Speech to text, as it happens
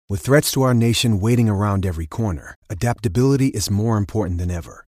With threats to our nation waiting around every corner, adaptability is more important than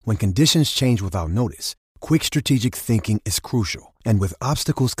ever. When conditions change without notice, quick strategic thinking is crucial. And with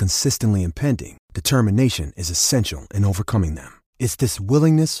obstacles consistently impending, determination is essential in overcoming them. It's this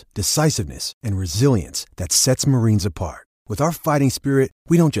willingness, decisiveness, and resilience that sets Marines apart. With our fighting spirit,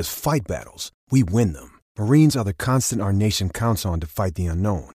 we don't just fight battles, we win them. Marines are the constant our nation counts on to fight the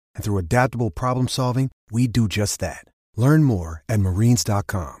unknown. And through adaptable problem solving, we do just that. Learn more at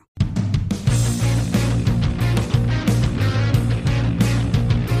marines.com.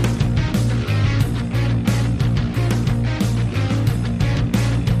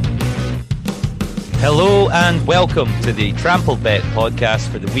 Hello and welcome to the Trampled Bet podcast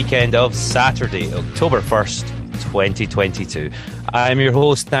for the weekend of Saturday, October 1st, 2022. I'm your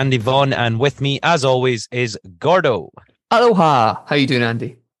host, Andy Vaughan, and with me, as always, is Gordo. Aloha. How you doing,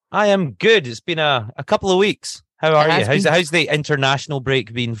 Andy? I am good. It's been a couple of weeks. How are you? How's the international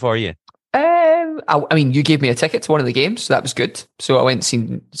break been for you? I mean, you gave me a ticket to one of the games, so that was good. So I went and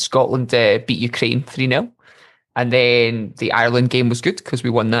seen Scotland beat Ukraine 3-0. And then the Ireland game was good because we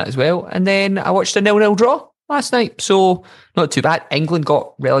won that as well. And then I watched a 0-0 draw last night. So not too bad. England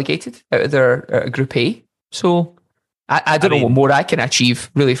got relegated out of their Group A. So I don't know what more I can achieve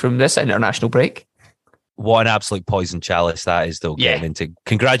really from this international break. What an absolute poison chalice that is, though, getting into.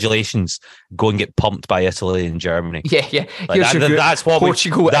 Congratulations. Go and get pumped by Italy and Germany. Yeah. Like that's what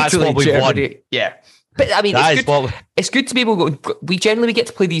Portugal, that's Italy, what we've Germany. won. Yeah. But I mean, it's good to be able to go. We generally get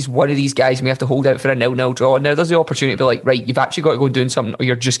to play one of these guys and we have to hold out for a 0-0 draw. Now there's the opportunity to be like, right, you've actually got to go doing something or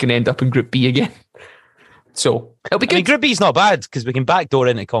you're just going to end up in Group B again. So it'll be good. I mean, Group B's not bad because we can backdoor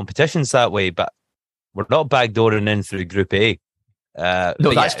into competitions that way, but we're not backdooring in through Group A. No,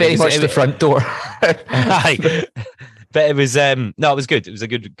 that's very much the front door. But it was it was good. It was a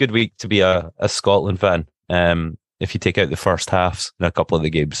good week to be a Scotland fan. If you take out the first halves in a couple of the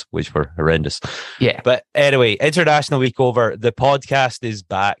games, which were horrendous. Yeah. But anyway, international week over. The podcast is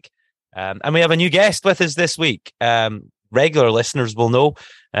back. And we have a new guest with us this week. Regular listeners will know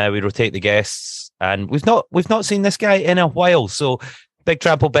we rotate the guests, and we've not seen this guy in a while. So big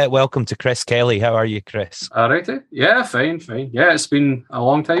trample bet. Welcome to Chris Kelly. How are you, Chris? All right. Yeah, fine. Yeah, it's been a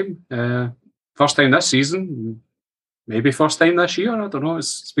long time. First time this season. Maybe first time this year. I don't know.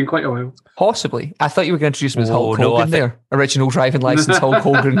 It's been quite a while. Possibly. I thought you were going to introduce him as Hulk Hogan there. Original driving license Hulk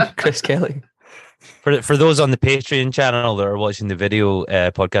Hogan, Chris Kelly. For those on the Patreon channel that are watching the video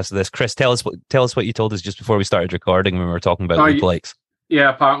podcast of this, Chris, tell us what you told us just before we started recording when we were talking about Luke Likes.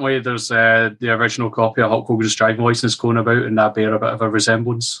 Yeah, apparently there's the original copy of Hulk Hogan's driving license going about, and that bear a bit of a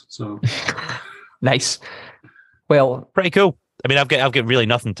resemblance. So nice. Well, pretty cool. I mean, I've got really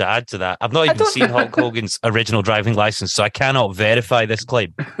nothing to add to that. I've not even seen Hulk Hogan's original driving license, so I cannot verify this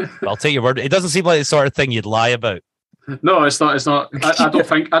claim. But I'll take your word. It doesn't seem like the sort of thing you'd lie about. No, it's not. I don't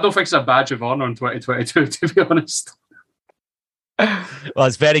think it's a badge of honor in 2022. To be honest. Well,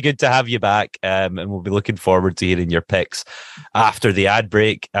 it's very good to have you back, and we'll be looking forward to hearing your picks after the ad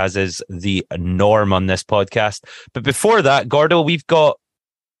break, as is the norm on this podcast. But before that, Gordo, we've got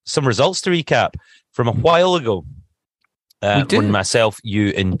some results to recap from a while ago. When myself, you,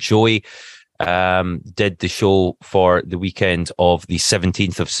 and Joey did the show for the weekend of the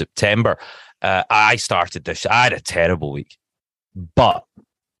 17th of September. I started this. I had a terrible week, but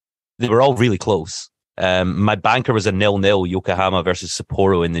they were all really close. My banker was a 0-0 Yokohama versus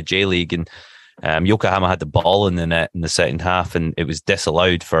Sapporo in the J League, and Yokohama had the ball in the net in the second half, and it was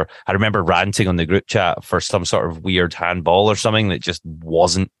disallowed for. I remember ranting on the group chat for some sort of weird handball or something that just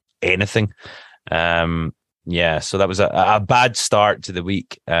wasn't anything. Yeah, so that was a bad start to the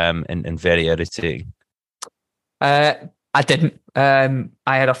week, and very irritating. I didn't. I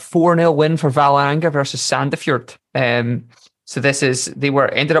had a 4-0 win for Vålerenga versus Sandefjord. So they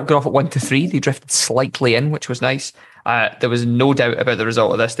ended up going off at 1-3. They drifted slightly in, which was nice. There was no doubt about the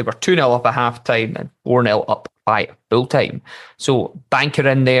result of this. They were 2-0 up at halftime and 4-0 up by full time. So banker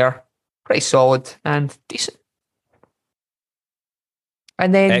in there, pretty solid and decent.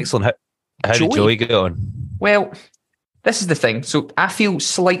 And then excellent. How did Joey get on? Well, this is the thing. So I feel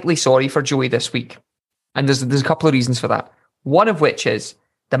slightly sorry for Joey this week. And there's a couple of reasons for that. One of which is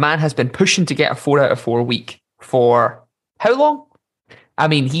the man has been pushing to get a 4 out of 4 week for how long? I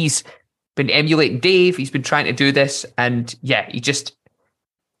mean, he's been emulating Dave. He's been trying to do this. And yeah,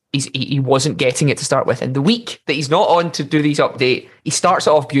 he wasn't getting it to start with. And the week that he's not on to do these update, he starts it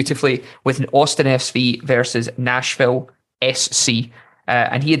off beautifully with an Austin FC versus Nashville SC.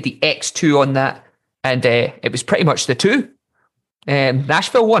 And he had the X2 on that. And it was pretty much the 2.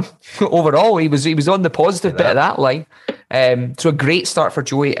 Nashville won overall. He was on the positive bit of that line. So a great start for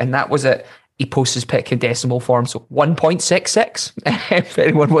Joey, and that was at he posts his pick in decimal form. So 1.66, if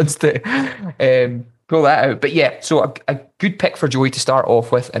anyone wants to pull that out. But yeah, so a good pick for Joey to start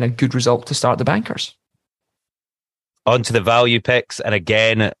off with and a good result to start the bankers. On to the value picks, and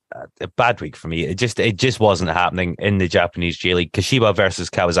again, a bad week for me. It just wasn't happening in the Japanese J League. Kashiwa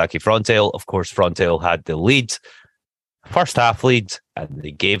versus Kawasaki Frontale. Of course, Frontale had the lead, first half lead, and they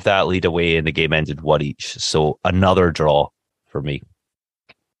gave that lead away, and the game ended 1 each. So another draw for me.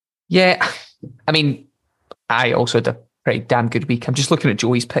 Yeah, I mean, I also had a pretty damn good week. I'm just looking at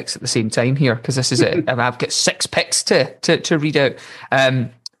Joey's picks at the same time here because this is it. I've got 6 picks to read out.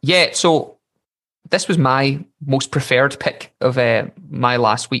 Yeah, so this was my most preferred pick of my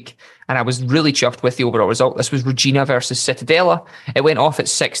last week, and I was really chuffed with the overall result. This was Regina versus Cittadella. It went off at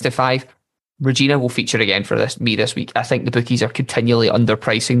 6-5. Regina will feature again for me this week. I think the bookies are continually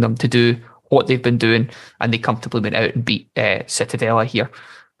underpricing them to do what they've been doing, and they comfortably went out and beat Cittadella here.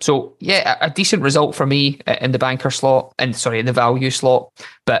 So yeah, a decent result for me in the banker slot, in the value slot.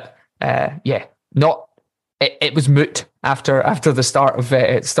 But yeah, not. It was moot after the start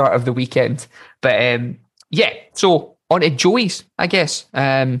of the weekend. But yeah, so on to Joey's, I guess.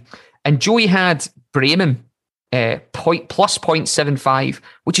 And Joey had Bremen plus 0.75,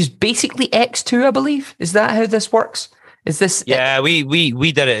 which is basically X2, I believe. Is that how this works? Is this? Yeah, we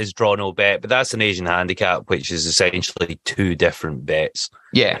did it as draw no bet, but that's an Asian handicap, which is essentially 2 different bets.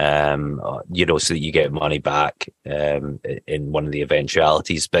 Yeah. So that you get money back in one of the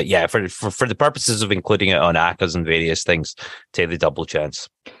eventualities. But yeah, for the purposes of including it on ACCAs and various things, take the double chance.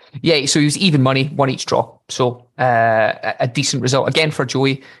 Yeah, so he was even money, 1 each draw. So a decent result again for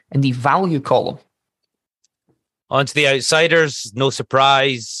Joey in the value column. On to the outsiders, no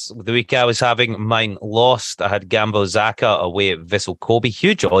surprise. The week I was having, mine lost. I had Gamba Osaka away at Vissel Kobe.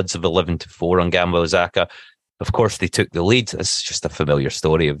 Huge odds of 11-4 on Gamba Osaka. Of course, they took the lead. This is just a familiar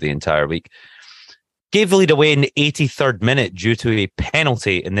story of the entire week. Gave the lead away in the 83rd minute due to a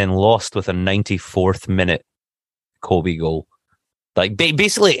penalty and then lost with a 94th minute Kobe goal. Like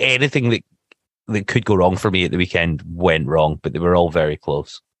basically anything that could go wrong for me at the weekend went wrong, but they were all very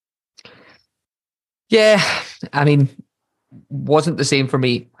close. Yeah, I mean, wasn't the same for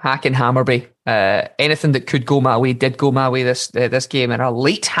me. Hack and Hammarby. Anything that could go my way did go my way this game, and a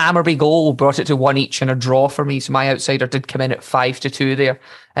late Hammarby goal brought it to 1 each and a draw for me. So my outsider did come in at 5-2 there.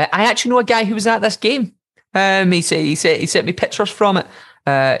 I actually know a guy who was at this game. He sent me pictures from it.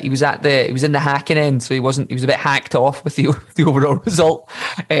 He was in the hacking end, so he was a bit hacked off with the overall result.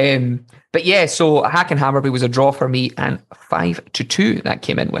 But yeah, so Hack and Hammarby was a draw for me, and 5-2 that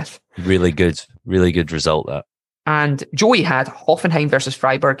came in with. Really good result that. And Joey had Hoffenheim versus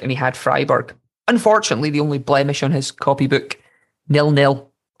Freiburg, and he had Freiburg. Unfortunately, the only blemish on his copybook, 0-0.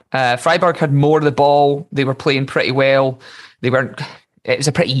 Freiburg had more of the ball. They were playing pretty well. It was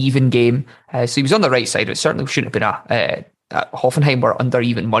a pretty even game. So he was on the right side. It certainly shouldn't have been Hoffenheim were under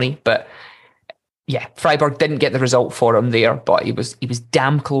even money. But yeah, Freiburg didn't get the result for him there, but he was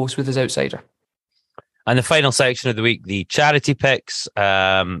damn close with his outsider. And the final section of the week, the charity picks,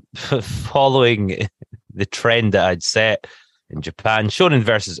 following the trend that I'd set in Japan. Shonen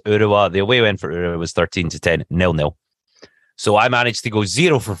versus Urawa. The away win for Urawa was 13-10, 0-0. So I managed to go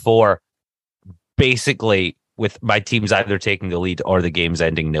 0-4, basically with my teams either taking the lead or the games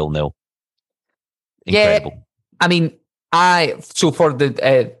ending 0-0. Incredible. Yeah, I mean,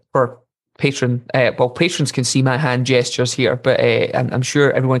 for patron, patrons can see my hand gestures here, but I'm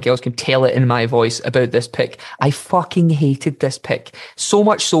sure everyone else can tell it in my voice about this pick. I fucking hated this pick so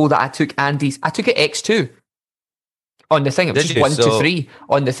much so that I took it X2 on the thing. It was just 1-3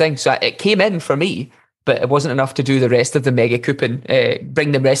 on the thing, so it came in for me, but it wasn't enough to do the rest of the mega coupon.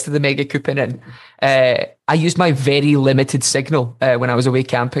 Bring the rest of the mega coupon in. I used my very limited signal when I was away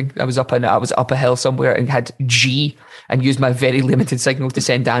camping. I was up a hill somewhere and had G, and used my very limited signal to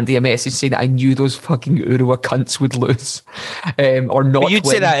send Andy a message saying that I knew those fucking Urawa cunts would lose or not. But you'd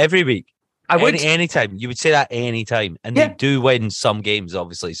win. say that every week. I would anytime. You would say that anytime, and they do win some games,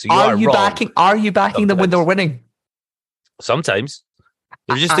 obviously. So are you backing them when they're winning? Sometimes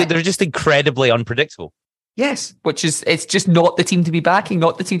they're just incredibly unpredictable. Yes, it's just not the team to be backing,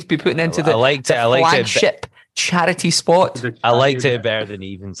 not the team to be putting into the flagship charity spot. I liked it better than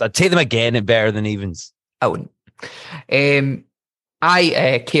evens. I'd take them again at better than evens. I wouldn't.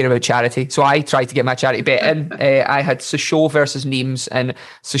 I care about charity, so I tried to get my charity bet in. I had Sochaux versus Nimes, and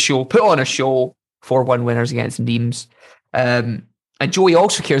Sochaux put on a show, 4-1 winners against Nimes. And Joey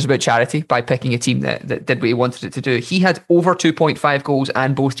also cares about charity by picking a team that did what he wanted it to do. He had over 2.5 goals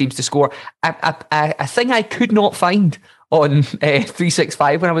and both teams to score. A thing I could not find on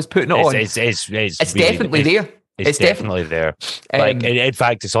 365 when I was putting it on. It's really definitely there. It's definitely there. Like, in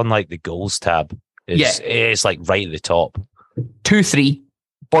fact, it's on like the goals tab. It's like right at the top. 2-3.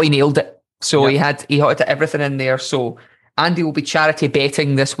 Boy nailed it. So he had everything in there. So Andy will be charity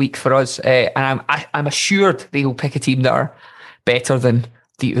betting this week for us, and I'm assured they will pick a team that are better than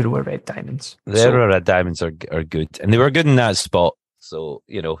the Urawa Red Diamonds. The Urawa Red Diamonds are good, and they were good in that spot. So,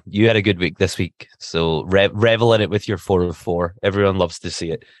 you had a good week this week. So revel in it with your 4 of 4. Everyone loves to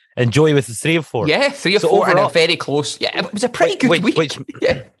see it. Enjoy with the 3 of 4. Yeah, 3 of 4 overall, and very close. Yeah, it was a pretty good week.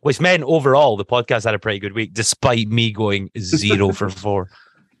 Which meant overall the podcast had a pretty good week, despite me going 0 for 4.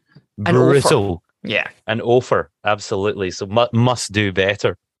 Brutal. Yeah. An offer, absolutely. So must do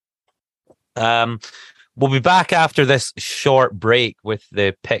better. We'll be back after this short break with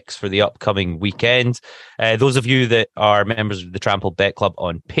the picks for the upcoming weekend. Those of you that are members of the Trampled Bet Club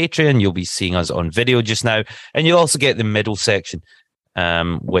on Patreon, you'll be seeing us on video just now. And you'll also get the middle section,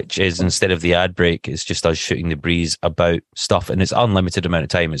 which is, instead of the ad break, it's just us shooting the breeze about stuff. And it's unlimited amount of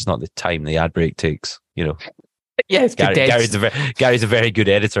time. It's not the time the ad break takes, Yeah, it's Gary's a very good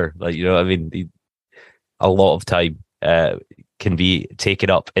editor. Like, a lot of time can be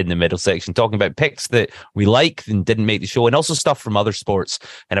taken up in the middle section, talking about picks that we like and didn't make the show, and also stuff from other sports.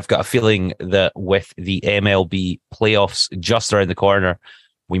 And I've got a feeling that with the MLB playoffs just around the corner,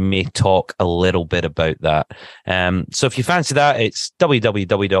 we may talk a little bit about that. So if you fancy that, it's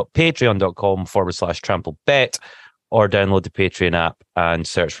www.patreon.com/trampledbet, or download the Patreon app and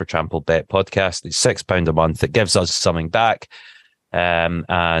search for Trampled Bet Podcast. It's £6 a month. It gives us something back.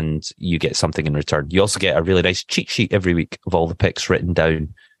 And you get something in return. You also get a really nice cheat sheet every week of all the picks written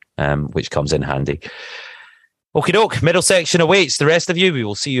down, which comes in handy. Okie doke, middle section awaits. The rest of you, we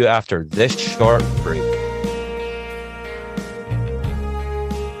will see you after this short break.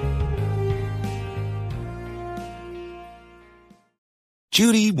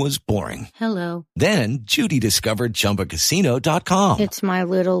 Judy was boring. Hello. Then Judy discovered ChumbaCasino.com. It's my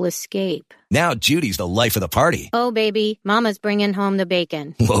little escape. Now Judy's the life of the party. Oh, baby, mama's bringing home the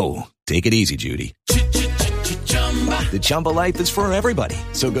bacon. Whoa, take it easy, Judy. The Chumba life is for everybody.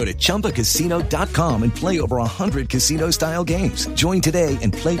 So go to ChumbaCasino.com and play over 100 casino-style games. Join today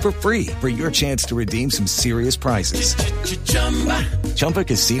and play for free for your chance to redeem some serious prizes.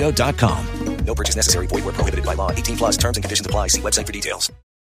 ChumbaCasino.com. No purchase necessary. Void where prohibited by law. 18+ terms and conditions apply. See website for details.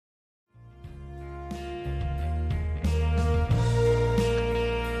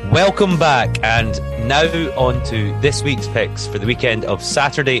 Welcome back, and now on to this week's picks for the weekend of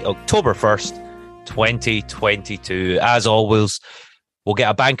Saturday, October 1st, 2022. As always, we'll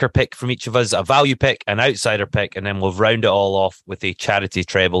get a banker pick from each of us, a value pick, an outsider pick, and then we'll round it all off with a charity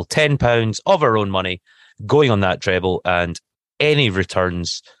treble, £10 of our own money going on that treble, and any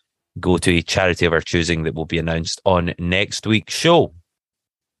returns go to a charity of our choosing that will be announced on next week's show.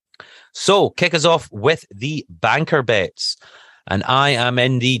 So, kick us off with the banker bets. And I am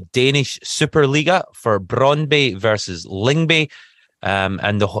in the Danish Superliga for Brøndby versus Lyngby. I'm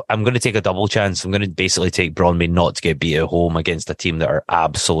going to take a double chance. I'm going to basically take Brøndby not to get beat at home against a team that are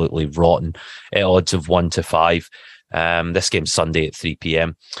absolutely rotten at odds of 1-5. This game's Sunday at 3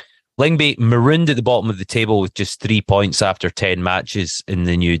 p.m. Lyngby marooned at the bottom of the table with just 3 points after 10 matches in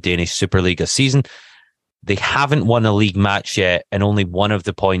the new Danish Superliga season. They haven't won a league match yet, and only one of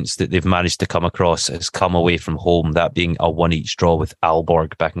the points that they've managed to come across has come away from home, that being a 1-1 draw with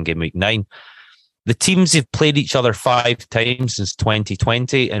Aalborg back in game week 9. The teams have played each other 5 times since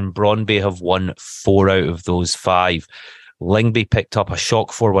 2020, and Brøndby have won 4 out of those 5. Lyngby picked up a shock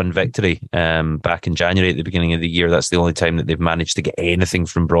 4-1 victory back in January at the beginning of the year. That's the only time that they've managed to get anything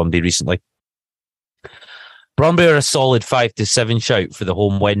from Brøndby recently. Brøndby are a solid 5-7 shout for the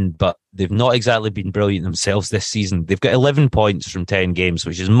home win, but they've not exactly been brilliant themselves this season. They've got 11 points from 10 games,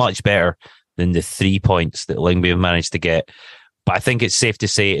 which is much better than the 3 points that Lyngby have managed to get. But I think it's safe to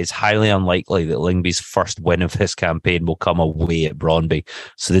say it's highly unlikely that Lyngby's first win of this campaign will come away at Brøndby.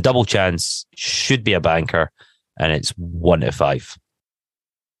 So the double chance should be a banker, and it's 1-5.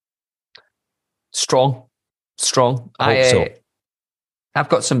 Strong. I hope so. I've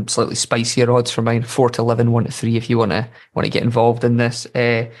got some slightly spicier odds for mine, 4-11, 1-3. If you want to get involved in this,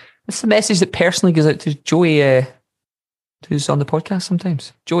 it's a message that personally goes out to Joey, who's on the podcast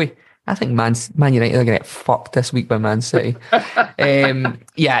sometimes. Joey, I think Man United are going to get fucked this week by Man City.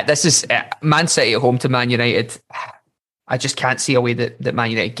 This is Man City at home to Man United. I just can't see a way that Man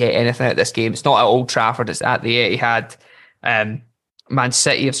United get anything out of this game. It's not at Old Trafford, it's at the Etihad. Man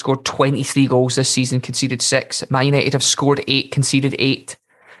City have scored 23 goals this season, conceded 6. Man United have scored 8, conceded 8.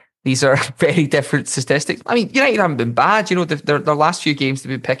 These are very different statistics. I mean, United haven't been bad. You know, their last few games, they've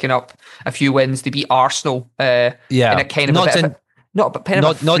been picking up a few wins. They beat Arsenal in a kind of not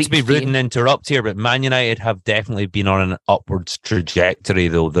to be rude and interrupt here, but Man United have definitely been on an upwards trajectory,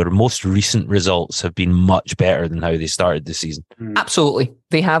 though. Their most recent results have been much better than how they started the season. Absolutely.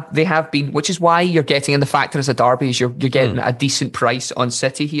 They have been, which is why you're getting in the factor as a derby, is you're getting a decent price on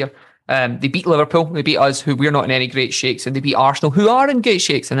City here. They beat Liverpool, they beat us, who we're not in any great shakes, and they beat Arsenal, who are in great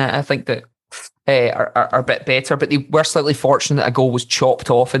shakes, and I think that are a bit better, but they were slightly fortunate that a goal was chopped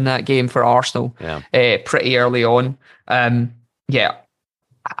off in that game for Arsenal pretty early on.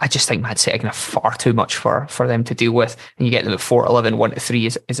 I just think Man City are going to have far too much for them to deal with, and you get them at 4-11,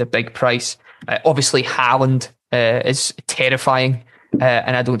 1-3 is a big price. Obviously, Haaland is terrifying,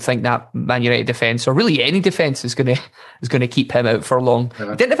 and I don't think that Man United defence, or really any defence, is going to keep him out for long. He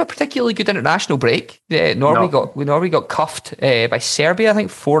didn't have a particularly good international break. Norway got cuffed by Serbia, I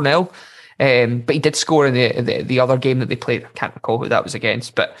think 4-0. But he did score in the other game that they played. I can't recall who that was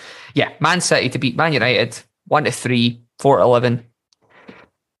against. But yeah, Man City to beat Man United 1-3, 4-11.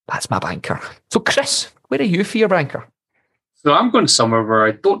 That's my banker. So Chris, where are you for your banker? So I'm going somewhere where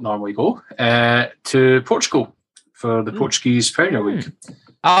I don't normally go, to Portugal for the Portuguese Premier League.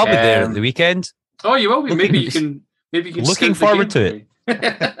 I'll be there at the weekend. Oh, you will be. Maybe you can. Looking forward to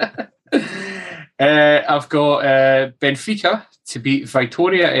it. I've got Benfica to beat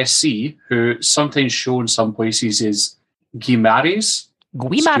Vitória SC, who sometimes show in some places is Guimarães.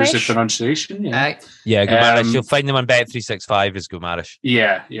 Excuse the pronunciation. Yeah, Guimarães. You'll find them on Bet365 as Guimarães.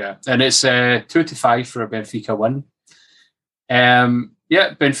 Yeah. And it's 2-5 for a Benfica win.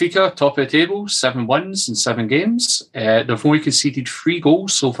 Benfica, top of the table, 7 wins in 7 games. They've only conceded 3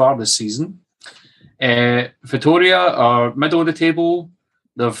 goals so far this season. Vitória are middle of the table.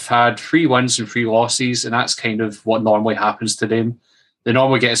 They've had 3 wins and 3 losses, and that's kind of what normally happens to them. They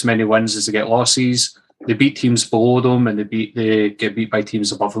normally get as many wins as they get losses. They beat teams below them, and they get beat by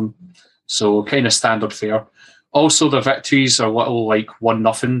teams above them. So kind of standard fare. Also, their victories are little like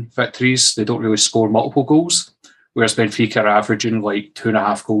 1-0 victories. They don't really score multiple goals, whereas Benfica are averaging like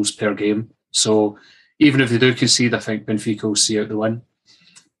 2.5 goals per game. So even if they do concede, I think Benfica will see out the win.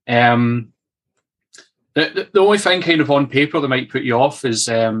 The only thing kind of on paper that might put you off is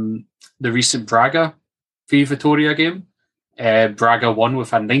the recent Braga v Vitória game. Braga won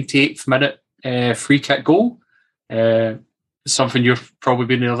with a 98th minute free kick goal. Something you've probably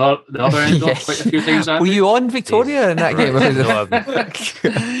been the other end of quite a few times. Were you on Vitória in that game?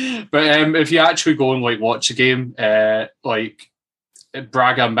 But if you actually go and like watch a game, like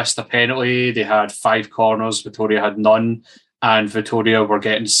Braga missed a penalty, they had 5 corners, Vitória had none. And Vitória were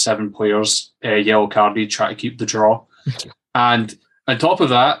getting 7 players yellow carded, trying to keep the draw. And on top of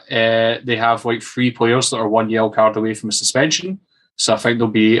that, they have like 3 players that are 1 yellow card away from a suspension. So I think they'll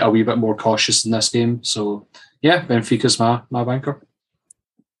be a wee bit more cautious in this game. So yeah, Benfica's my banker.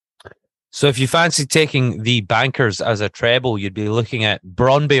 So if you fancy taking the bankers as a treble, you'd be looking at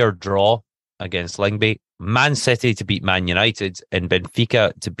Brøndby or draw against Lyngby, Man City to beat Man United, and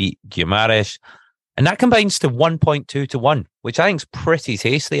Benfica to beat Guimarães. And that combines to 1.2 to 1, which I think is pretty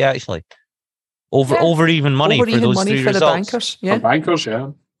tasty, actually. Over even money for those money 3 for results. The bankers, yeah. For bankers,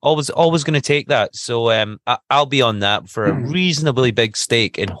 yeah. Always going to take that. So I'll be on that for a reasonably big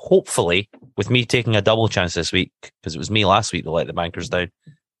stake, and hopefully, with me taking a double chance this week, because it was me last week that let the bankers down,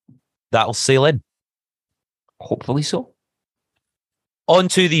 that'll sail in. Hopefully so. On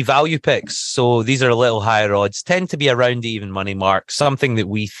to the value picks. So these are a little higher odds, tend to be around the even money mark, something that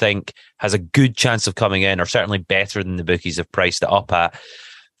we think has a good chance of coming in, or certainly better than the bookies have priced it up at.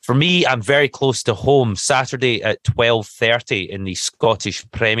 For me, I'm very close to home. Saturday at 12:30 in the Scottish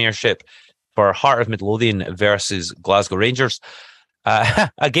Premiership for Heart of Midlothian versus Glasgow Rangers.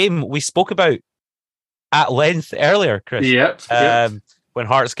 A game we spoke about at length earlier, Chris. Yep. When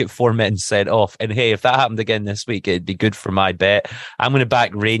Hearts get 4 minutes sent off. And hey, if that happened again this week, it'd be good for my bet. I'm going to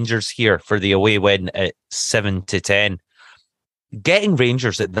back Rangers here for the away win at 7-10. Getting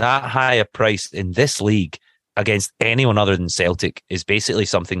Rangers at that high a price in this league against anyone other than Celtic is basically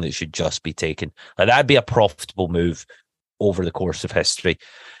something that should just be taken. That'd be a profitable move over the course of history.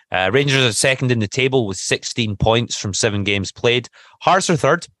 Rangers are second in the table with 16 points from 7 games played. Hearts are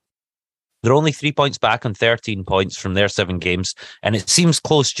third. They're only 3 points back on 13 points from their 7 games, and it seems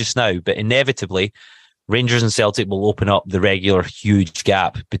close just now, but inevitably, Rangers and Celtic will open up the regular huge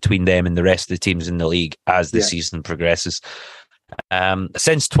gap between them and the rest of the teams in the league as the season progresses.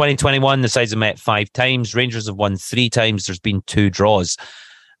 Since 2021, the sides have met 5 times. Rangers have won 3 times. There's been 2 draws,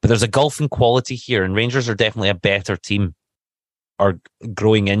 but there's a gulf in quality here, and Rangers are definitely a better team, or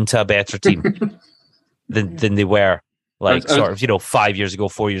growing into a better team than they were. Like sort of, 5 years ago,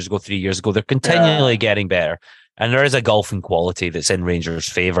 4 years ago, 3 years ago. They're continually getting better. And there is a gulf in quality that's in Rangers'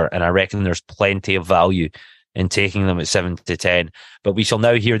 favour. And I reckon there's plenty of value in taking them at 7-10. But we shall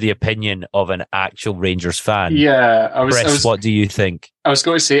now hear the opinion of an actual Rangers fan. Yeah, Chris, what do you think? I was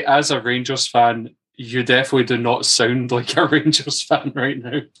going to say, as a Rangers fan, you definitely do not sound like a Rangers fan right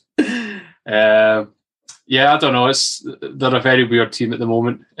now. Yeah, I don't know. They're a very weird team at the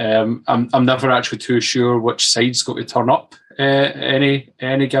moment. I'm never actually too sure which side's going to turn up any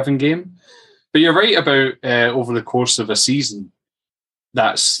given game. But you're right about over the course of a season,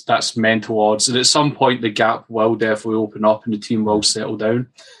 that's mental odds, and at some point the gap will definitely open up and the team will settle down.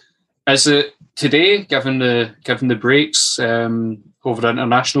 Is it today, given the breaks over the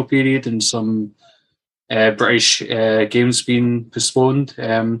international period and some British games being postponed?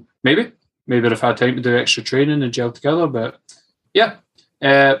 Maybe they've had time to do extra training and gel together. But yeah,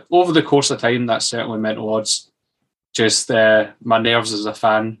 over the course of time, that's certainly mental odds. Just my nerves as a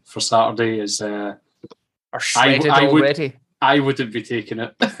fan for Saturday is are shredded already. I wouldn't be taking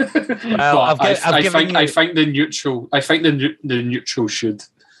it. Well, I think the neutral should.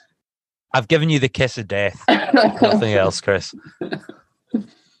 I've given you the kiss of death. Nothing else, Chris.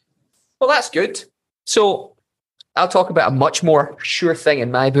 Well, that's good. So I'll talk about a much more sure thing in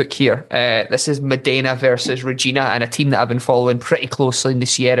my book here. This is Modena versus Regina, and a team that I've been following pretty closely in the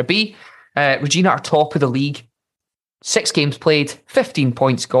Sierra B. Regina are top of the league. 6 games played, 15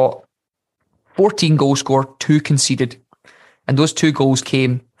 points got, 14 goals scored, 2 conceded. And those 2 goals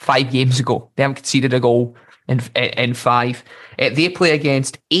came 5 games ago. They haven't conceded a goal in 5. They play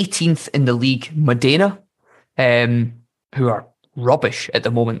against 18th in the league, Modena, who are rubbish at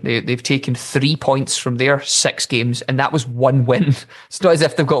the moment. They've taken 3 points from their 6 games, and that was 1 win. It's not as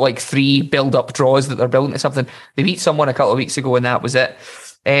if they've got like 3 build-up draws that they're building to something. They beat someone a couple of weeks ago, and that was it.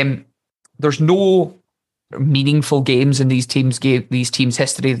 There's no meaningful games in these teams'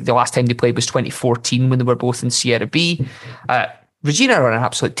 history. The last time they played was 2014 when they were both in Sierra B. Regina are on an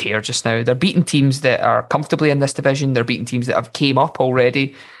absolute tear just now. They're beating teams that are comfortably in this division. They're beating teams that have came up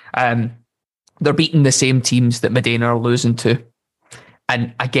already. They're beating the same teams that Modena are losing to.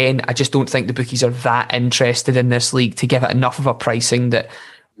 And again, I just don't think the bookies are that interested in this league to give it enough of a pricing that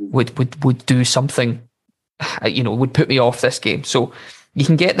would do something, would put me off this game. So you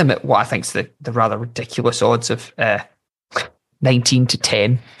can get them at what I think is the rather ridiculous odds of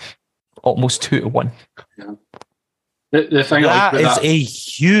 19-10, almost 2-1. Yeah. The thing that is a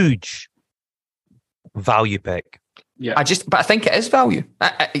huge value pick. Yeah, but I think it is value.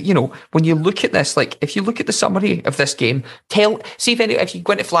 When you look at this, like if you look at the summary of this game, if you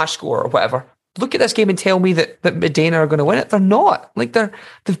go into Flash Score or whatever, look at this game and tell me that Modena are going to win it. They're not. Like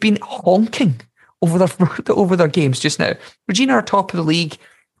they've been honking over their games just now. Regina are top of the league,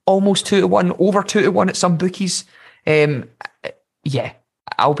 almost 2-1, over 2-1 at some bookies. Yeah,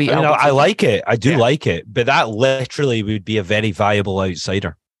 I like it. I do like it, but that literally would be a very viable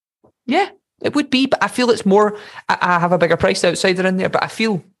outsider. Yeah, it would be, but I feel it's more. I have a bigger priced outsider in there, but I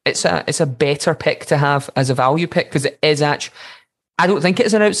feel it's a better pick to have as a value pick because it is actually. I don't think it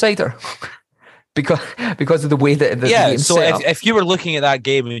is an outsider. because of the way that the game's so set up. If you were looking at that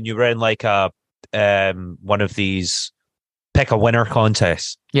game and you were in like a one of these pick a winner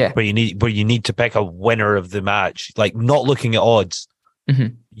contests, where you need to pick a winner of the match, like not looking at odds,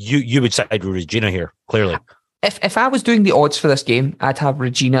 you would side with Regina here clearly. If I was doing the odds for this game, I'd have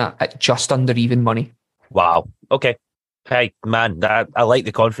Regina at just under even money. Wow. Okay. Hey man, I like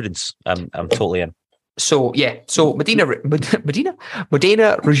the confidence. I'm totally in. So yeah. So Modena,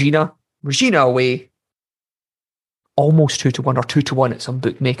 Regina away, almost 2-1 or 2-1 at some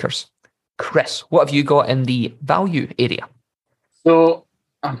bookmakers. Chris, what have you got in the value area? So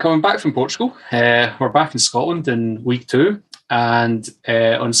I'm coming back from Portugal. We're back in Scotland in week 2. And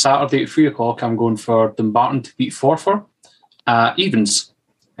on Saturday at 3:00, I'm going for Dumbarton to beat Forfar. Evens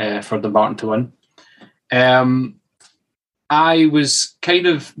for Dumbarton to win. I was kind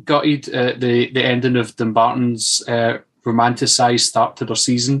of gutted at the ending of Dumbarton's romanticised start to their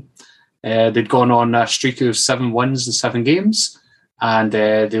season. They'd gone on a streak of 7 wins in 7 games, and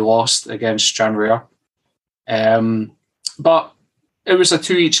they lost against Stranraer. But it was a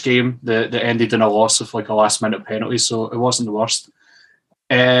 2 each game that ended in a loss of like a last minute penalty, so it wasn't the worst.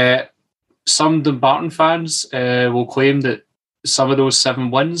 Some Dumbarton fans will claim that some of those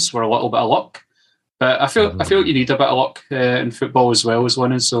 7 wins were a little bit of luck, but I feel like you need a bit of luck in football as well as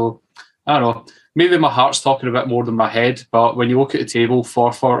winning. So I don't know. Maybe my heart's talking a bit more than my head, but when you look at the table,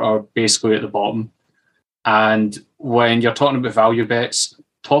 Forfar are basically at the bottom. And when you're talking about value bets,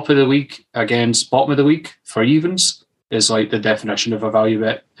 top of the league against bottom of the league for evens is like the definition of a value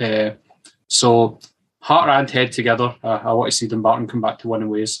bet. So heart and head together, I want to see Dumbarton come back to winning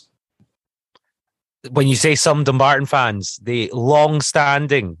ways. When you say some Dumbarton fans, the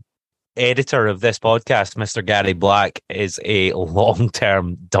long-standing editor of this podcast, Mr. Gary Black, is a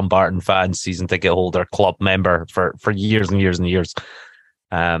long-term Dumbarton fan, season ticket holder, club member for years and years and years.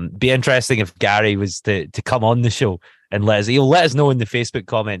 Be interesting if Gary was to come on the show and he'll let us know in the Facebook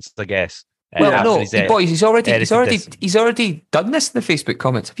comments, I guess. Well, no, boys, he's already done this in the Facebook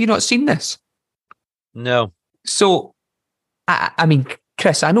comments. Have you not seen this? No. So, I mean,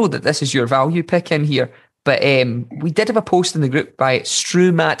 Chris, I know that this is your value pick in here, but we did have a post in the group by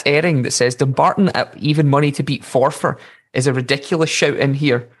Strew Matt Ehring that says Dumbarton at even money to beat Forfar is a ridiculous shout in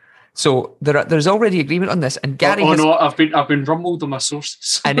here. So there's already agreement on this, and Gary. No, I've been rumbled on my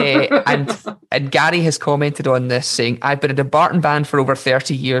sources, and Gary has commented on this, saying, "I've been a Dumbarton fan for over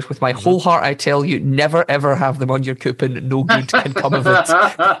 30 years. With my whole heart, I tell you, never ever have them on your coupon. No good can come of it."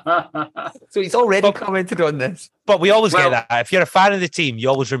 So he's already commented on this. But we always get that. If you're a fan of the team, you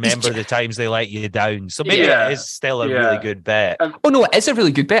always remember the times they let you down. So maybe it is still a really good bet. Oh no, it is a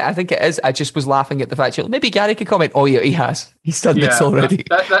really good bet. I think it is. I just was laughing at the fact that maybe Gary could comment. Oh yeah, he has. He's done this already.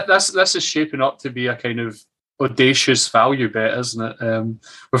 This is shaping up to be a kind of audacious value bet, isn't it?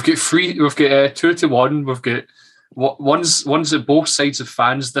 We've got 2-1. We've got ones that both sides of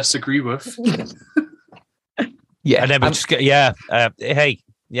fans disagree with. Yeah, and then we just get it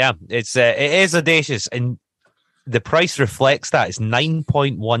is audacious, and the price reflects that. It's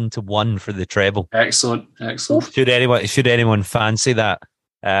 9.1 to 1 for the treble. Excellent. Should anyone fancy that?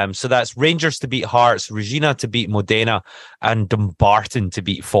 So that's Rangers to beat Hearts, Regina to beat Modena, and Dumbarton to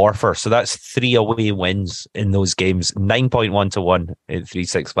beat Forfar. So that's 3 away wins in those games. 9.1 to 1 at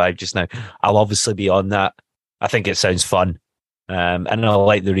 365 just now. I'll obviously be on that. I think it sounds fun. And I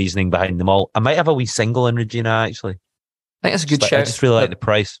like the reasoning behind them all. I might have a wee single in Regina, actually. I think that's a good shout. I just really like the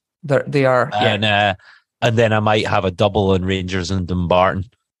price. They are. And then I might have a double on Rangers and Dumbarton.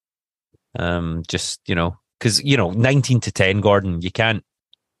 Because 19 to 10, Gordon, you can't.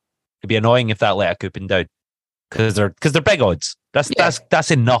 It'd be annoying if that let a coupon down because they're big odds.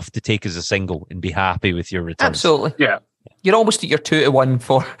 That's enough to take as a single and be happy with your returns. Absolutely, yeah. You're almost at your 2-1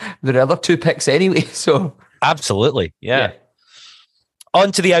 for the other 2 picks anyway. So absolutely, yeah.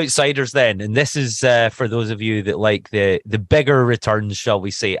 On to the outsiders then, and this is for those of you that like the bigger returns, shall we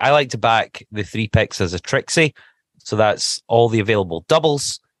say. I like to back the 3 picks as a Trixie, so that's all the available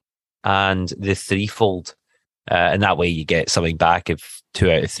doubles and the threefold. And that way you get something back if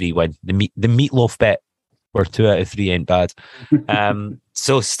 2 out of 3 win. The meatloaf bet where 2 out of 3 ain't bad.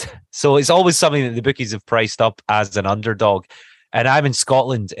 So it's always something that the bookies have priced up as an underdog. And I'm in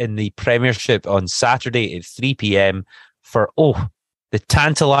Scotland in the Premiership on Saturday at 3 p.m. for the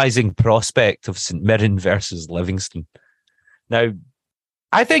tantalising prospect of St Mirren versus Livingston. Now,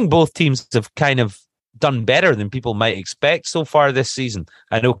 I think both teams have kind of done better than people might expect so far this season.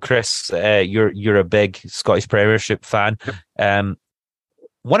 I know, Chris, you're a big Scottish Premiership fan.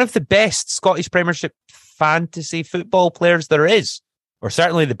 One of the best Scottish Premiership fantasy football players there is, or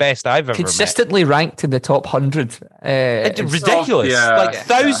certainly the best I've ever consistently ranked in the top 100. It's ridiculous.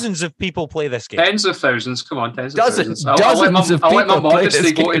 Thousands of people play this game. Tens of thousands. Come on, tens of thousands. I'll let my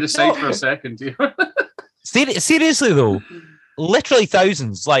modesty go to the side for a second. Seriously though, literally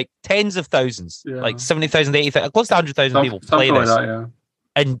thousands, like tens of thousands, like 70,000, 80,000, close to 100,000 people play this. Like that,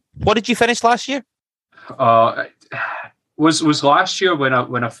 And what did you finish last year? Was last year when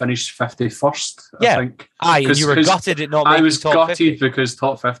I finished 51st? I think. And you were gutted at not making I was top gutted 50. because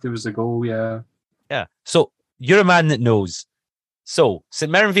top 50 was the goal. Yeah. So you're a man that knows. So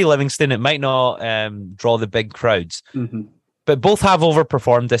St Mirren v Livingston, it might not draw the big crowds, but both have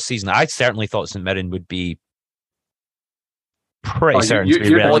overperformed this season. I certainly thought St Mirren would be pretty certain to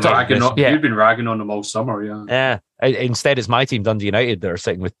be relegated. You've been ragging on them all summer, Instead, it's my team, Dundee United, that are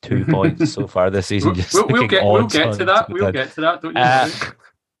sitting with 2 points so far this season. We'll get to that. We'll get to that. Don't you worry.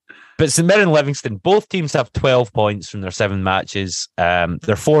 But St Mirren and Livingston, both teams have 12 points from their 7 matches. They're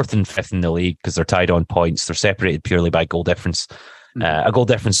 4th and 5th in the league because they're tied on points. They're separated purely by goal difference. A goal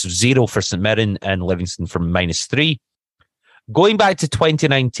difference of 0 for St Mirren and Livingston for -3. Going back to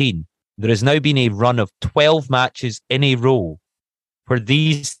 2019, there has now been a run of 12 matches in a row where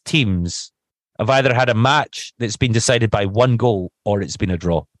these teams have either had a match that's been decided by 1 goal or it's been a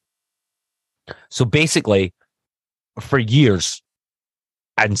draw. So basically, for years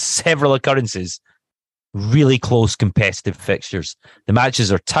and several occurrences, really close competitive fixtures. The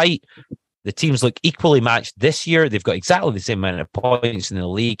matches are tight. The teams look equally matched this year. They've got exactly the same amount of points in the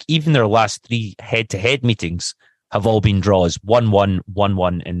league. Even their last 3 head-to-head meetings have all been draws, 1-1,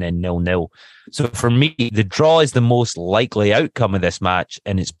 1-1, and then 0-0. So for me, the draw is the most likely outcome of this match,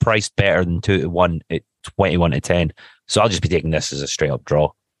 and it's priced better than 2-1 at 21 to 10. So I'll just be taking this as a straight-up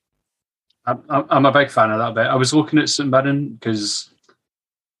draw. I'm a big fan of that bet. I was looking at St Mirren because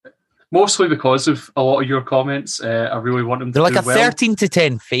Mostly because of a lot of your comments. I really want them to They're like do a well.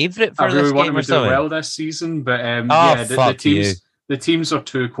 13-10 favourite for I really this want game them or to do something. well this season, but the teams are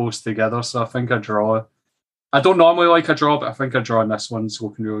too close together, so I think a draw. I don't normally like a draw, but I think a draw in this one's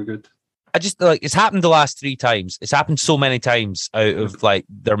looking really good. I just like it's happened the last 3 times. It's happened so many times out of like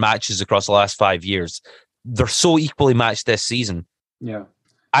their matches across the last 5 years. They're so equally matched this season. Yeah.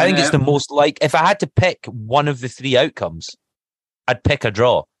 I think it's the most like if I had to pick one of the 3 outcomes, I'd pick a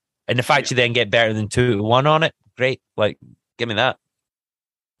draw. And the fact you then get better than 2-1 on it, great. Like, give me that.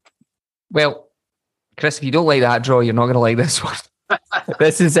 Well, Chris, if you don't like that draw, you're not going to like this one.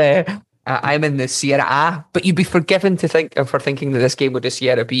 This is I'm in the Sierra A, but you'd be forgiven for thinking that this game was a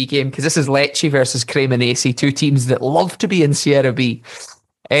Sierra B game because this is Lecce versus Cremonese, 2 teams that love to be in Sierra B.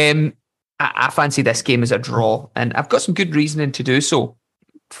 I fancy this game as a draw, and I've got some good reasoning to do so.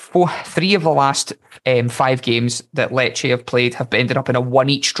 3 of the last 5 games that Lecce have played have ended up in a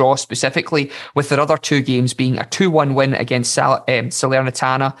 1-each draw, specifically with their other 2 games being a 2-1 win against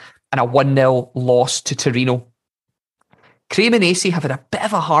Salernitana and a 1-0 loss to Torino. Cremonese have had a bit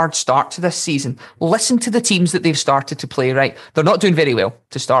of a hard start to this season. Listen to the teams that they've started to play, right? They're not doing very well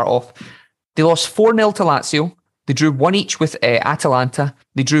to start off. They lost 4-0 to Lazio. They drew 1-each with Atalanta.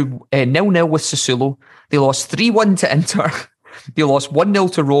 They drew 0-0 with Sassuolo. They lost 3-1 to Inter. They lost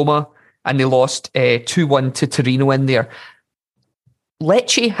 1-0 to Roma, and they lost 2-1 to Torino in there.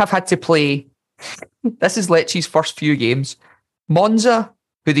 Lecce have had to play, this is Lecce's first few games, Monza,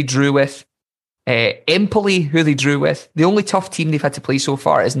 who they drew with, Empoli, who they drew with. The only tough team they've had to play so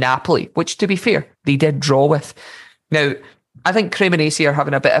far is Napoli, which, to be fair, they did draw with. Now, I think Cremonese are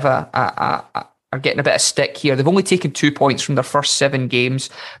having a bit of are getting a bit of stick here. They've only taken 2 points from their first 7 games,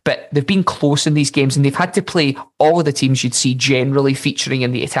 but they've been close in these games, and they've had to play all of the teams you'd see generally featuring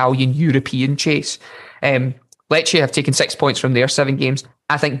in the Italian European chase. Lecce have taken 6 points from their 7 games.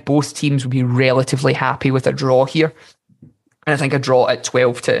 I think both teams would be relatively happy with a draw here. And I think a draw at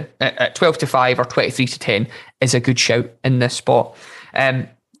 12 to 5 or 23 to 10 is a good shout in this spot.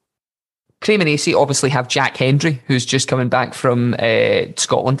 Cremonese obviously have Jack Hendry, who's just coming back from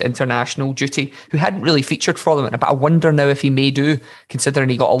Scotland international duty, who hadn't really featured for them, but I wonder now if he may do, considering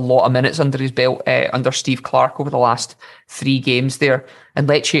he got a lot of minutes under his belt under Steve Clarke over the last 3 games there. And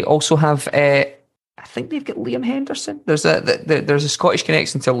Lecce also have, I think they've got Liam Henderson. There's a Scottish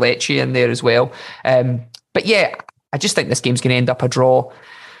connection to Lecce in there as well. But yeah, I just think this game's going to end up a draw.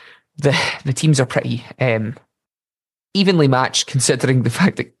 The teams are pretty evenly matched, considering the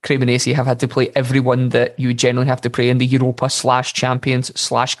fact that Cremonese have had to play everyone that you generally have to play in the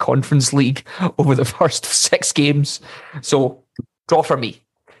Europa/Champions/Conference League over the first 6 games. So, draw for me.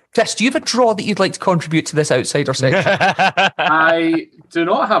 Chris, do you have a draw that you'd like to contribute to this outsider section? I do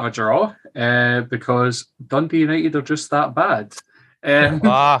not have a draw because Dundee United are just that bad.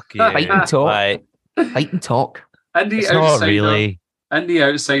 Fuck you. Fight and talk. Right. Fight and talk. In the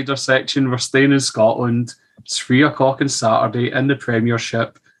outsider section, we're staying in Scotland. It's 3:00 on Saturday in the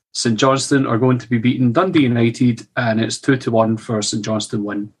Premiership. St Johnstone are going to be beating Dundee United, and it's 2-1 for St Johnstone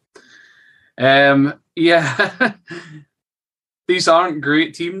win. These aren't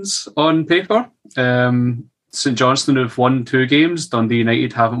great teams on paper. St Johnstone have won 2 games. Dundee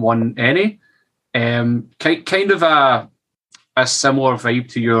United haven't won any. Kind of a similar vibe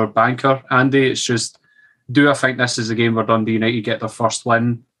to your banker, Andy. It's just, do I think this is a game where Dundee United get their first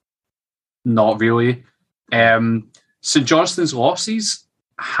win? Not really. St Johnstone's losses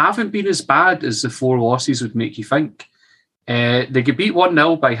haven't been as bad as the 4 losses would make you think. They get beat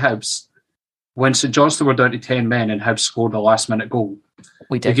 1-0 by Hibs when St Johnstone were down to 10 men and Hibs scored a last-minute goal.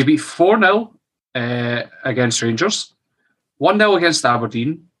 We did. They get beat 4-0 against Rangers, 1-0 against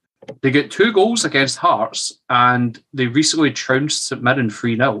Aberdeen. They get 2 goals against Hearts, and they recently trounced St Mirren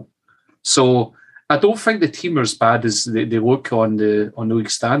 3-0. So I don't think the team are as bad as they look on the league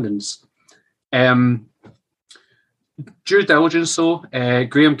standings. Due diligence, though,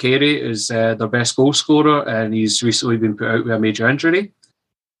 Graham Carey is their best goal scorer, and he's recently been put out with a major injury.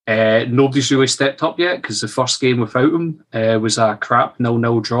 Nobody's really stepped up yet because the first game without him was a crap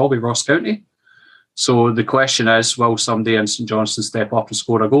 0-0 draw with Ross County. So the question is, will somebody in St Johnstone step up and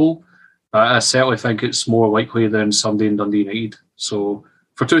score a goal? I certainly think it's more likely than somebody in Dundee United. So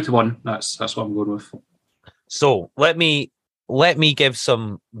for 2-1, that's what I'm going with. So let me give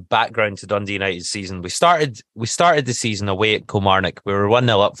some background to Dundee United's season. We started the season away at Kilmarnock. We were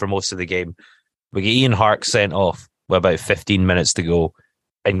 1-0 up for most of the game. We get Ian Hark sent off with about 15 minutes to go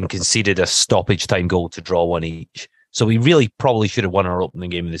and conceded a stoppage time goal to draw 1 each. So we really probably should have won our opening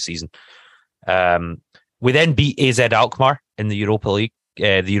game of the season. We then beat AZ Alkmaar in the Europa League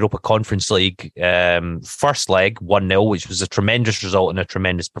the Europa Conference League first leg 1-0, which was a tremendous result and a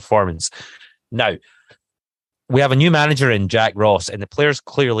tremendous performance. Now, we have a new manager in Jack Ross, and the players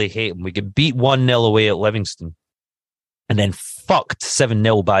clearly hate him. We get beat 1-0 away at Livingston and then fucked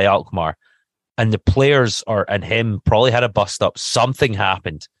 7-0 by Alkmaar. And the players and him probably had a bust up. Something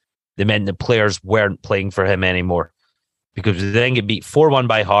happened that meant the players weren't playing for him anymore, because we then get beat 4-1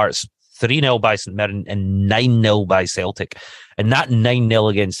 by Hearts, 3-0 by St Mirren, and 9-0 by Celtic. And that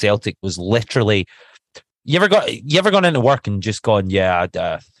 9-0 against Celtic was literally... You ever gone into work and just gone,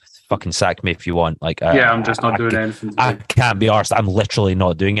 fucking sack me if you want. I'm just not doing anything today. I can't be arsed. I'm literally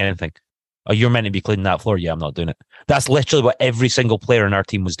not doing anything. Oh, you're meant to be cleaning that floor. Yeah, I'm not doing it. That's literally what every single player in our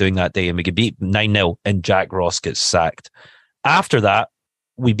team was doing that day. And we get beat 9-0 and Jack Ross gets sacked. After that,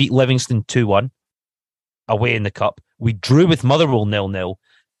 we beat Livingston 2-1 away in the cup. We drew with Motherwell 0-0.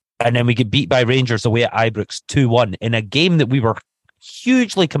 And then we get beat by Rangers away at Ibrox 2-1 in a game that we were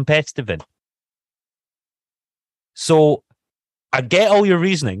hugely competitive in. So I get all your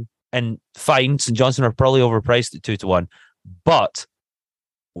reasoning. And fine, St Johnstone are probably overpriced at 2-1, but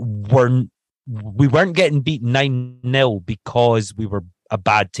we weren't getting beat 9-0 because we were a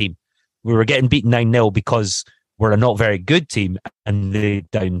bad team. We were getting beat 9-0 because we're a not very good team, and they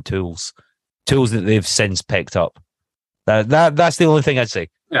down tools that they've since picked up. That's the only thing I'd say.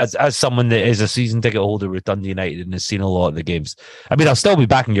 Yeah. As someone that is a season ticket holder with Dundee United and has seen a lot of the games. I mean, I'll still be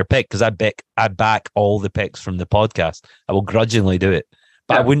backing your pick because I back all the picks from the podcast. I will grudgingly do it.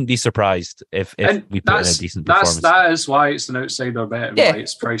 But I wouldn't be surprised if we put in a decent performance. That is why it's an outsider bet and why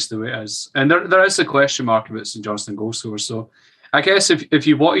it's priced the way it is. And there is a question mark about St Johnstone goal scorers. So I guess if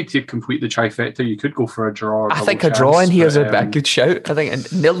you wanted to complete the trifecta, you could go for a draw. I think a draw in here is a good shout. I think a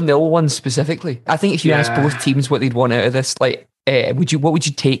 0-0 one specifically. I think if you ask both teams what they'd want out of this, what would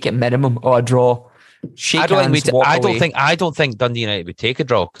you take at minimum or a draw? I don't think Dundee United would take a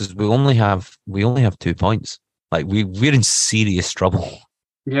draw because we only have 2 points. Like we're in serious trouble.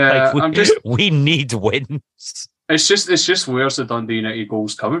 Yeah, we need wins. It's just where's the Dundee United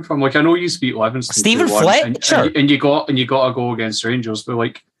goals coming from? Like I know you beat Livingston, Stephen Fletcher, and you got a goal against Rangers, but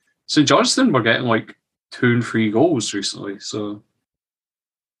like St Johnstone were getting like 2 and 3 goals recently. So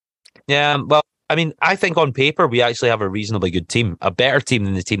yeah, well, I mean, I think on paper we actually have a reasonably good team, a better team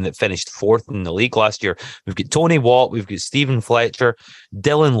than the team that finished 4th in the league last year. We've got Tony Watt, we've got Stephen Fletcher,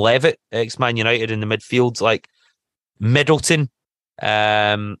 Dylan Levitt, ex-Man United in the midfield, like Middleton.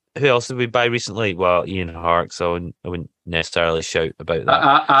 Who else did we buy recently? Well, Ian Hart, so I wouldn't necessarily shout about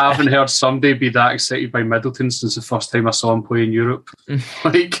that. I haven't heard somebody be that excited by Middleton since the first time I saw him play in Europe,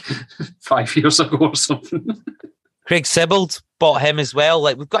 like 5 years ago or something. Craig Sibbald, bought him as well.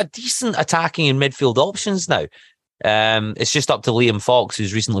 Like we've got a decent attacking and midfield options now. It's just up to Liam Fox,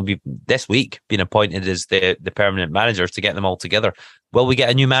 who's recently this week been appointed as the permanent manager, to get them all together. Will we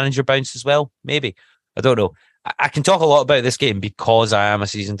get a new manager bounce as well? Maybe. I don't know. I can talk a lot about this game because I am a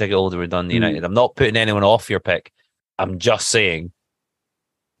season ticket holder with Dundee United. I'm not putting anyone off your pick. I'm just saying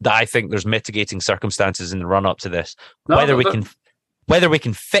that I think there's mitigating circumstances in the run up to this. Whether we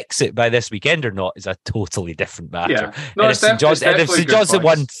can fix it by this weekend or not is a totally different matter. Yeah. No, and if St Johnstone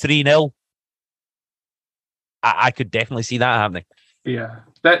won 3-0, I could definitely see that happening. Yeah,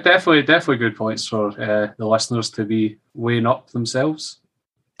 definitely good points for the listeners to be weighing up themselves.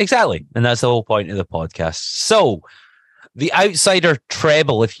 Exactly. And that's the whole point of the podcast. So, the outsider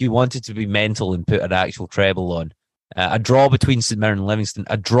treble, if you wanted to be mental and put an actual treble on, a draw between St Mirren and Livingston,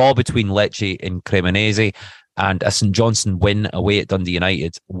 a draw between Lecce and Cremonese, and a St Johnstone win away at Dundee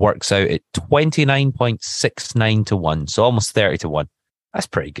United works out at 29.69 to 1. So almost 30 to 1. That's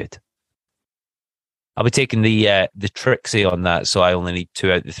pretty good. I'll be taking the Trixie on that, so I only need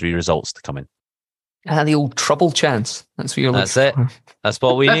 2 out of the 3 results to come in. The old trouble chance. That's what you're looking for. That's it. That's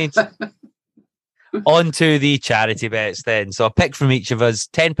what we need. On to the charity bets then. So a pick from each of us,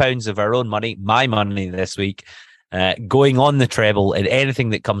 £10 of our own money, my money this week, going on the treble, and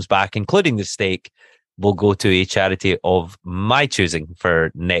anything that comes back, including the stake, will go to a charity of my choosing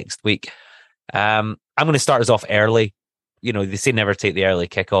for next week. I'm going to start us off early. You know, they say never take the early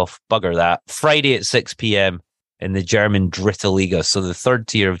kickoff. Bugger that. Friday at 6 p.m. in the German Dritte Liga, so the 3rd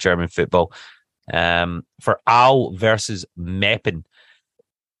tier of German football. For Aal versus Meppen.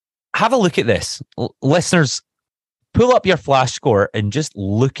 Have a look at this. Listeners, pull up your flash score and just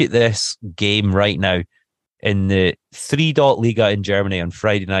look at this game right now in the 3-Liga in Germany on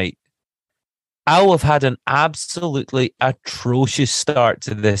Friday night. Aal have had an absolutely atrocious start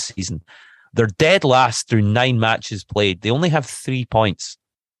to this season. They're dead last through 9 matches played. They only have 3 points.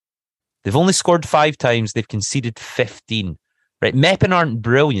 They've only scored 5 times. They've conceded 15. Right, Meppen aren't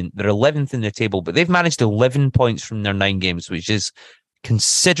brilliant. They're 11th in the table, but they've managed 11 points from their 9 games, which is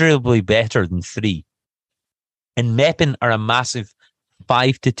considerably better than 3. And Meppen are a massive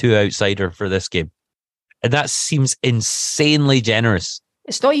 5-2 outsider for this game. And that seems insanely generous.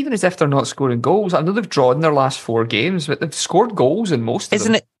 It's not even as if they're not scoring goals. I know they've drawn their last 4 games, but they've scored goals in most of them.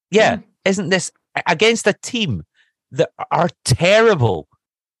 Isn't it? Yeah. Isn't this against a team that are terrible?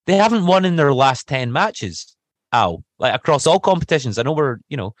 They haven't won in their last 10 matches. Like across all competitions. I know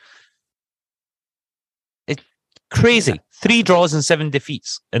it's crazy. 3 draws and 7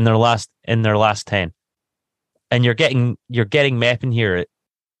 defeats in their last 10. And you're getting Meppen here at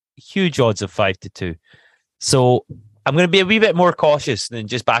huge odds of 5-2. So I'm going to be a wee bit more cautious than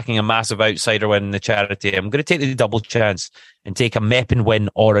just backing a massive outsider win in the charity. I'm going to take the double chance and take a Meppen win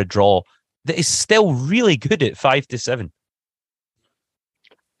or a draw that is still really good at 5-7.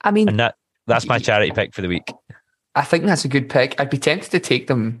 I mean, and that's my charity pick for the week. I think that's a good pick. I'd be tempted to take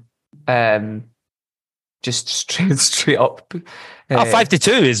them just straight up.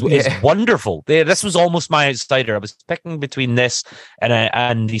 5-2 is wonderful. This was almost my outsider. I was picking between this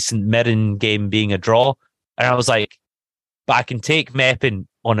and the St Mirren game being a draw. And I was like, but I can take Meppen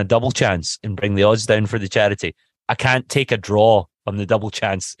on a double chance and bring the odds down for the charity. I can't take a draw on the double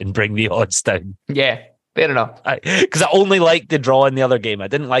chance and bring the odds down. Yeah, fair enough. Because I only liked the draw in the other game. I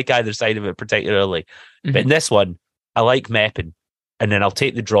didn't like either side of it particularly. Mm-hmm. But in this one, I like Meppen. And then I'll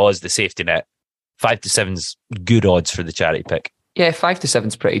take the draw as the safety net. 5-7's good odds for the charity pick. Yeah,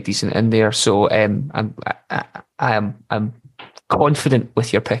 5-7's pretty decent in there. So I'm confident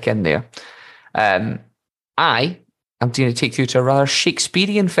with your pick in there. I'm going to take you to a rather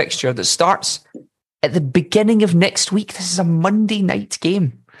Shakespearean fixture that starts at the beginning of next week. This is a Monday night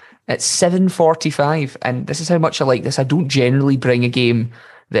game at 7:45, and this is how much I like this. I don't generally bring a game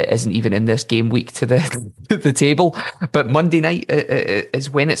that isn't even in this game week to the table, but Monday night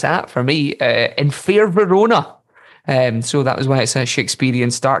is when it's at for me in fair Verona. So that was why it's a Shakespearean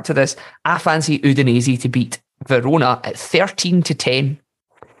start to this. I fancy Udinese to beat Verona at 13-10.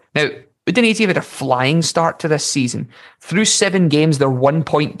 Now, Udinese have had a flying start to this season. Through 7 games, they're 1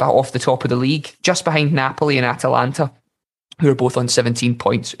 point off the top of the league, just behind Napoli and Atalanta, who are both on 17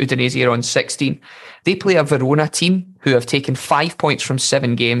 points. Udinese are on 16. They play a Verona team who have taken 5 points from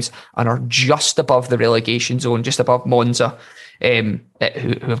 7 games and are just above the relegation zone, just above Monza, who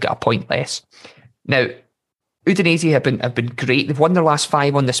have got a point less. Now, Udinese have been great. They've won their last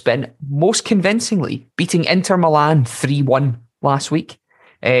 5 on the spin, most convincingly, beating Inter Milan 3-1 last week.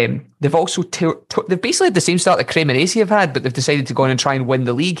 They've also they've basically had the same start that Cremonese have had, but they've decided to go on and try and win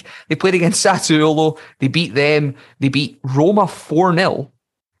the league. They played against Sassuolo. They beat them. They beat Roma 4-0.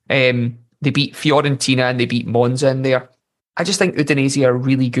 They beat Fiorentina and they beat Monza in there. I just think Udinese are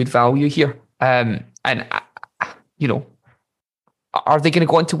really good value here. Are they going to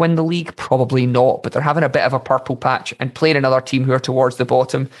go on to win the league? Probably not, but they're having a bit of a purple patch, and playing another team who are towards the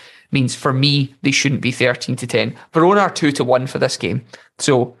bottom means for me they shouldn't be 13-10. Verona are 2-1 for this game.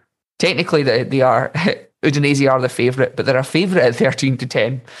 So technically they are Udinese are the favourite, but they're a favourite at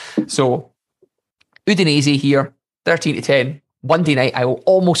 13-10. So Udinese here, 13-10. Monday night, I will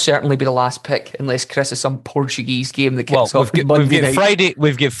almost certainly be the last pick unless Chris has some Portuguese game that kicks off Monday night.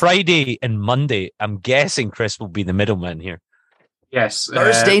 We've got Friday and Monday. I'm guessing Chris will be the middleman here. Yes.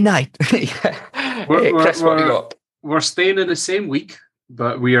 Thursday night. Chris, what have you got? We're staying in the same week,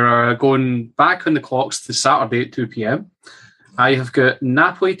 but we are going back on the clocks to Saturday at 2 p.m. I have got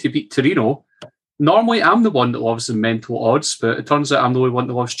Napoli to beat Torino. Normally, I'm the one that loves the mental odds, but it turns out I'm the only one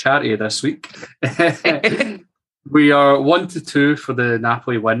that loves charity this week. We are 1-2 for the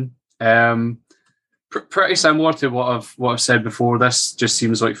Napoli win. Pretty similar to what I've said before. This just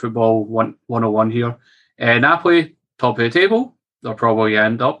seems like football 101 here. Napoli, top of the table. They'll probably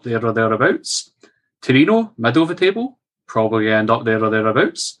end up there or thereabouts. Torino, middle of the table. Probably end up there or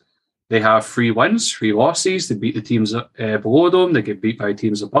thereabouts. They have 3 wins, 3 losses. They beat the teams below them. They get beat by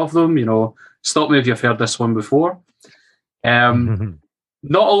teams above them. Stop me if you've heard this one before.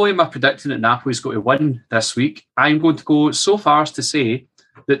 Not only am I predicting that Napoli's going to win this week, I'm going to go so far as to say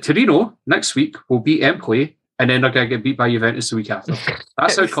that Torino next week will beat Empoli, and then they're going to get beat by Juventus the week after.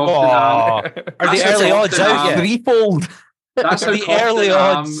 That's how confident I am. Are the early odds out yet? Threefold. That's how the early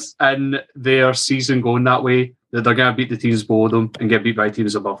odds in their season going that way, that they're going to beat the teams below them and get beat by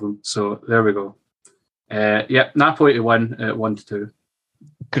teams above them. So there we go. Napoli to win at 1-2.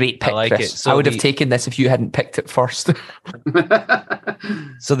 Great pick, I like Chris. it. So I would have taken this if you hadn't picked it first.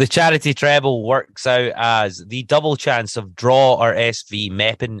 So the charity treble works out as the double chance of draw or SV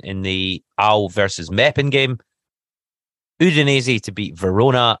Meppen in the Al versus Meppen game, Udinese to beat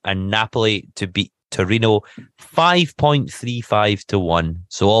Verona, and Napoli to beat Torino, 5.35 to 1.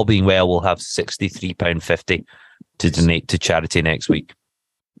 So all being well, we'll have £63.50 to donate to charity next week.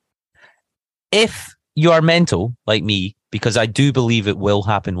 If you are mental like me, because I do believe it will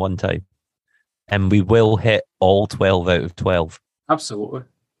happen one time, and we will hit all 12 out of 12. Absolutely.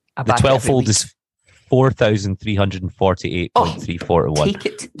 The 12 fold is 4,348.34 to 1. Take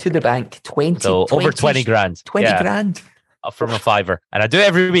it to the bank. 20. So over 20 grand. 20 grand. From a fiver. And I do it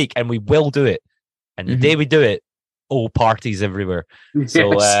every week, and we will do it. And the day we do it, parties everywhere. Yes.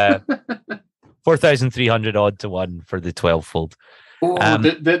 So 4,300 odd to 1 for the 12 fold.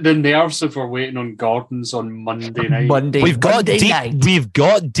 The nerves of we're waiting on Gordon's on Monday night. We've got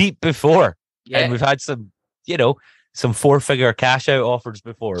deep before. Yeah. And we've had some, some 4-figure cash out offers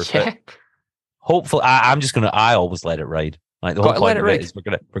before. Yeah. But hopefully, I always let it ride. Like the whole point of it is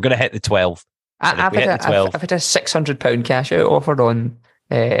we're gonna hit the 12. I've had a £600 cash out offered on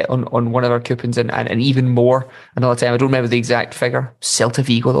one of our coupons and even more another time. I don't remember the exact figure. Celta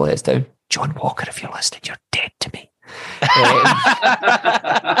Vigo though, it's down. John Walker, if you're listening, you're dead to me.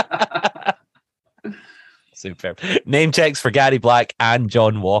 Superb. Name checks for Gary Black and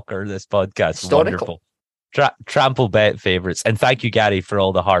John Walker. This podcast. Historical. Wonderful. Trample bet favourites. And thank you, Gary, for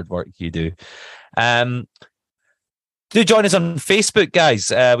all the hard work you do. Do join us on Facebook,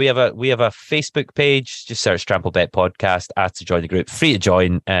 guys. We have a Facebook page. Just search Trample Bet Podcast. Add to join the group. Free to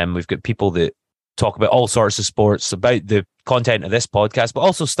join. We've got people that talk about all sorts of sports, about the content of this podcast, but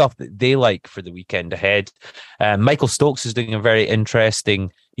also stuff that they like for the weekend ahead. Michael Stokes is doing a very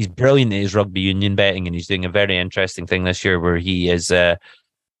interesting. He's brilliant at his rugby union betting, and he's doing a very interesting thing this year where he is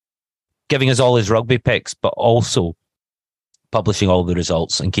giving us all his rugby picks, but also publishing all the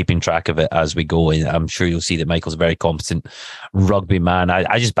results and keeping track of it as we go. And I'm sure you'll see that Michael's a very competent rugby man.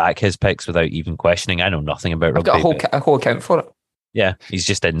 I just back his picks without even questioning. I know nothing about rugby. I've got a whole account for it. Yeah, he's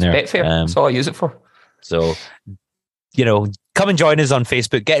just in there. Betfair. That's all I use it for. So, come and join us on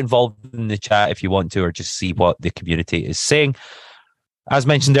Facebook. Get involved in the chat if you want to, or just see what the community is saying. As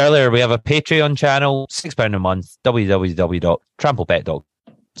mentioned earlier, we have a Patreon channel, £6 a month,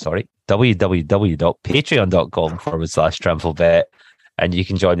 www.patreon.com/TrampleBet, and you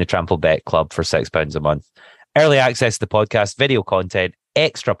can join the Trample Bet Club for £6 a month. Early access to the podcast, video content,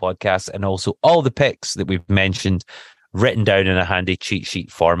 extra podcasts, and also all the picks that we've mentioned written down in a handy cheat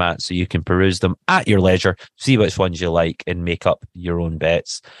sheet format so you can peruse them at your leisure, see which ones you like, and make up your own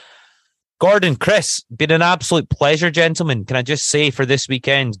bets. Gordon, Chris, been an absolute pleasure, gentlemen. Can I just say for this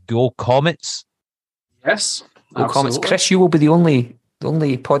weekend, go Comets? Yes, go Comets. Chris, you will be the only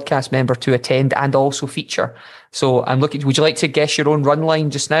podcast member to attend and also feature. So I'm looking. Would you like to guess your own run line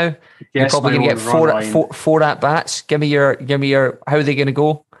just now? Yes, you're probably going to get four at bats. Give me your. How are they going to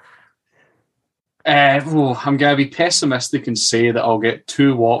go? I'm going to be pessimistic and say that I'll get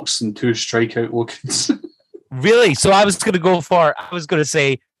 2 walks and 2 strikeout Logans. Really? So I was going to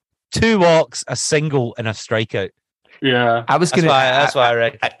say 2 walks, a single, and a strikeout. Yeah, that's why I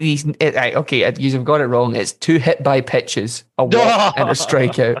reckon. Okay, you've got it wrong. It's 2 hit by pitches, a walk and a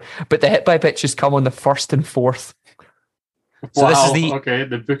strikeout. But the hit by pitches come on the 1st and 4th. So this is the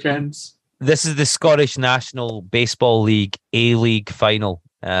bookends. This is the Scottish National Baseball League A-League final.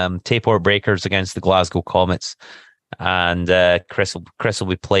 Tapeworm Breakers against the Glasgow Comets, and Chris will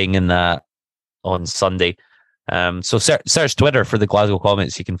be playing in that on Sunday. So search Twitter for the Glasgow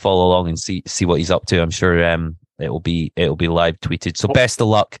Comets. You can follow along and see what he's up to. I'm sure it'll be live tweeted. So best of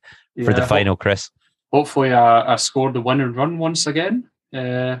luck for the final, Chris. Hopefully, I scored the winning run once again,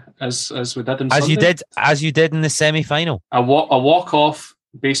 as we did in Sunday. As you did in the semi-final. A walk off,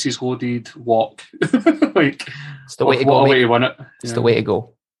 bases loaded walk. It's the way to go. What a way to win it! It's the way to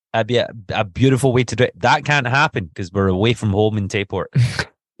go. That'd be a beautiful way to do it. That can't happen because we're away from home in Tapeport.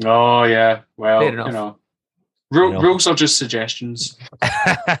 Oh yeah, well, rules are just suggestions.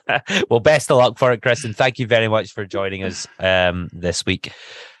 Well, best of luck for it, Chris, and thank you very much for joining us this week.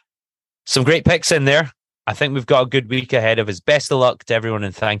 Some great picks in there. I think we've got a good week ahead of us. Best of luck to everyone,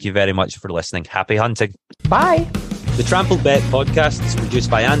 and thank you very much for listening. Happy hunting. Bye. The Trample Bet podcast is produced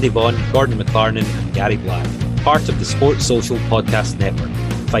by Andy Vaughan, Gordon McLarnon, and Gary Black, part of the Sports Social Podcast Network.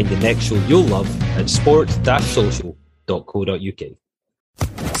 Find the next show you'll love at sport-social.co.uk.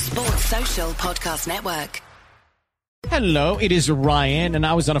 Sports Social Podcast Network. Hello, it is Ryan, and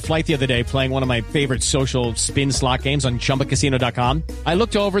I was on a flight the other day playing one of my favorite social spin slot games on ChumbaCasino.com. I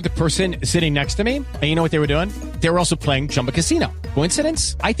looked over at the person sitting next to me, and you know what they were doing? They were also playing Chumba Casino.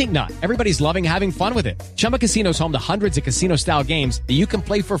 Coincidence? I think not. Everybody's loving having fun with it. Chumba Casino is home to hundreds of casino-style games that you can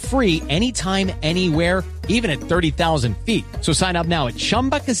play for free anytime, anywhere, even at 30,000 feet. So sign up now at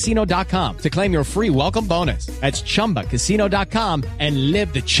ChumbaCasino.com to claim your free welcome bonus. That's ChumbaCasino.com and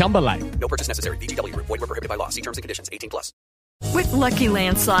live the Chumba life. No purchase necessary. VGW. Void where prohibited by law. See terms and conditions. 18+. With Lucky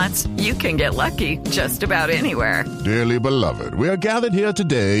Land Slots, you can get lucky just about anywhere. Dearly beloved, we are gathered here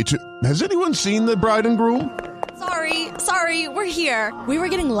today to... Has anyone seen the bride and groom? Sorry, we're here. We were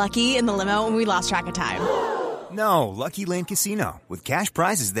getting lucky in the limo and we lost track of time. No, Lucky Land Casino, with cash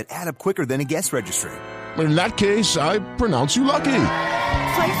prizes that add up quicker than a guest registry. In that case, I pronounce you lucky.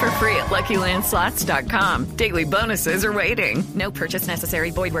 Play for free at LuckyLandSlots.com. Daily bonuses are waiting. No purchase necessary.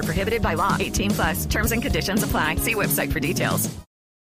 Void where prohibited by law. 18+. Terms and conditions apply. See website for details.